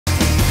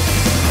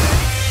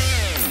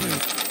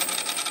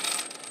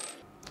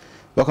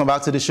Welcome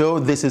back to the show.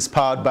 This is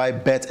powered by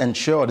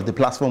Betensured, the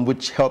platform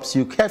which helps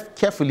you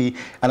carefully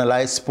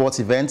analyze sports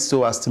events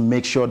so as to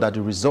make sure that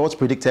the results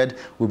predicted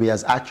will be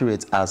as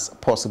accurate as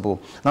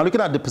possible. Now, looking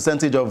at the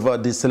percentage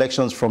of the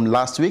selections from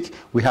last week,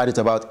 we had it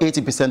about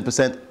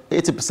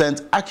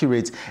 80%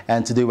 accurate,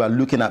 and today we're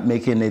looking at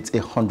making it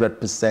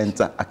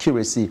 100%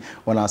 accuracy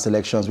on our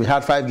selections. We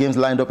had 5 games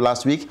lined up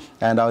last week,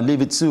 and I'll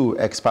leave it to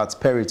expert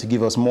Perry to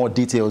give us more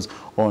details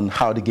on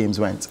how the games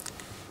went.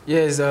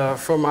 Yes,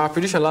 from our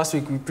prediction last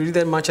week, we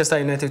predicted Manchester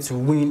United to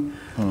win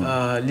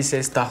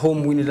Leicester,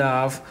 home win that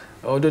have.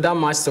 Although that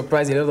match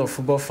surprised a lot of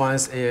football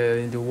fans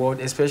in the world,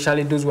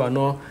 especially those who are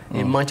not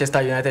a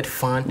Manchester United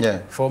fan. Yeah.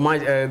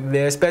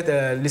 They expect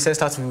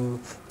Leicester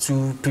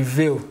to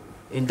prevail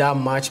in that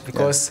match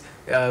because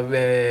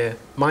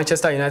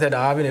Manchester United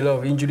are having a lot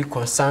of injury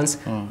concerns.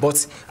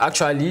 But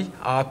actually,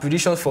 our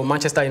predictions for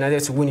Manchester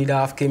United to win it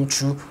half came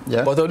true.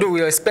 Yeah. But although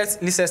we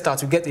expect Leicester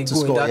to get a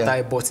goal in that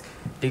time, but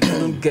they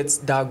couldn't get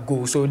that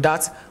goal. So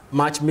that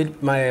match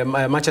made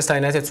Manchester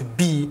United to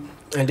be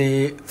in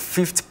the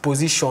 5th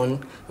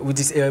position with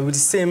the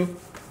same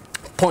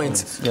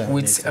point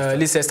with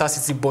Leicester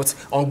City, but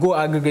on goal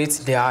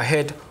aggregate they are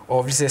ahead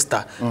of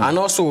Leicester. And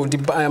also the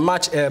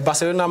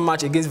Barcelona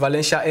match against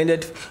Valencia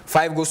ended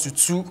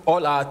 5-2.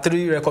 All our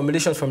 3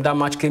 recommendations from that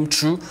match came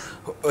true.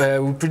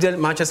 We predicted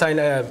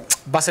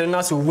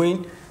Barcelona to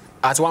win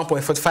at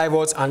 1.45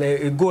 odds and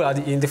a goal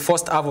in the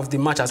first half of the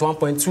match at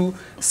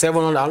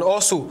 1.27, and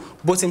also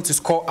both teams to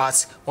score at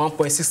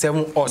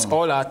 1.67 odds.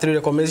 All our 3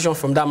 recommendations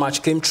from that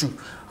match came true.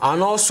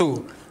 And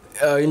also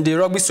in the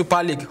Rugby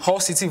Super League, Hull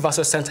City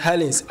versus St.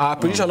 Helens, our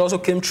prediction also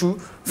came true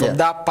from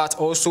that part.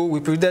 Also, we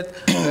predicted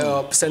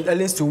St.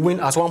 Helens to win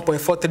at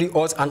 1.43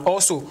 odds, and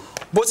also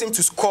both teams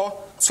to score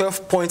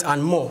 12 points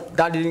and more.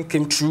 That didn't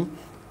come true,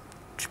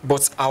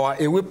 but our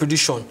away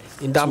prediction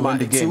in that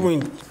match to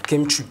win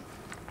came true.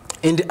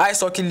 In the Ice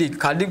Hockey League,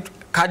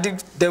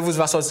 Cardiff Devils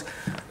versus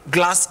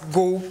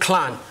Glasgow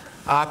Clan,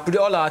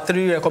 all our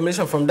 3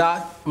 recommendations from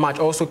that match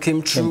also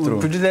came true. We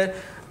predicted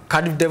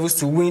Cardiff Devils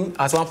to win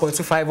at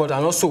 1.25 odds,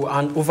 and also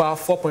over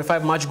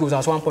 4.5 match goals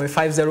at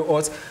 1.50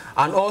 odds,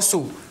 and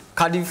also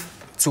Cardiff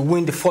to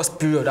win the first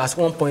period at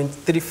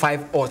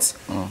 1.35 odds.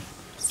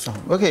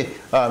 Okay,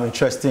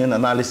 interesting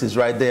analysis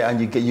right there,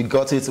 and you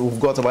got it. We've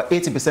got about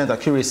 80%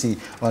 accuracy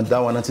on that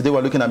one, and today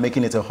we're looking at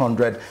making it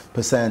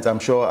 100%. I'm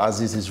sure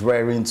Aziz is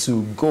raring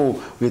to go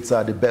with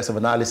the best of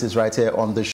analysis right here on the show.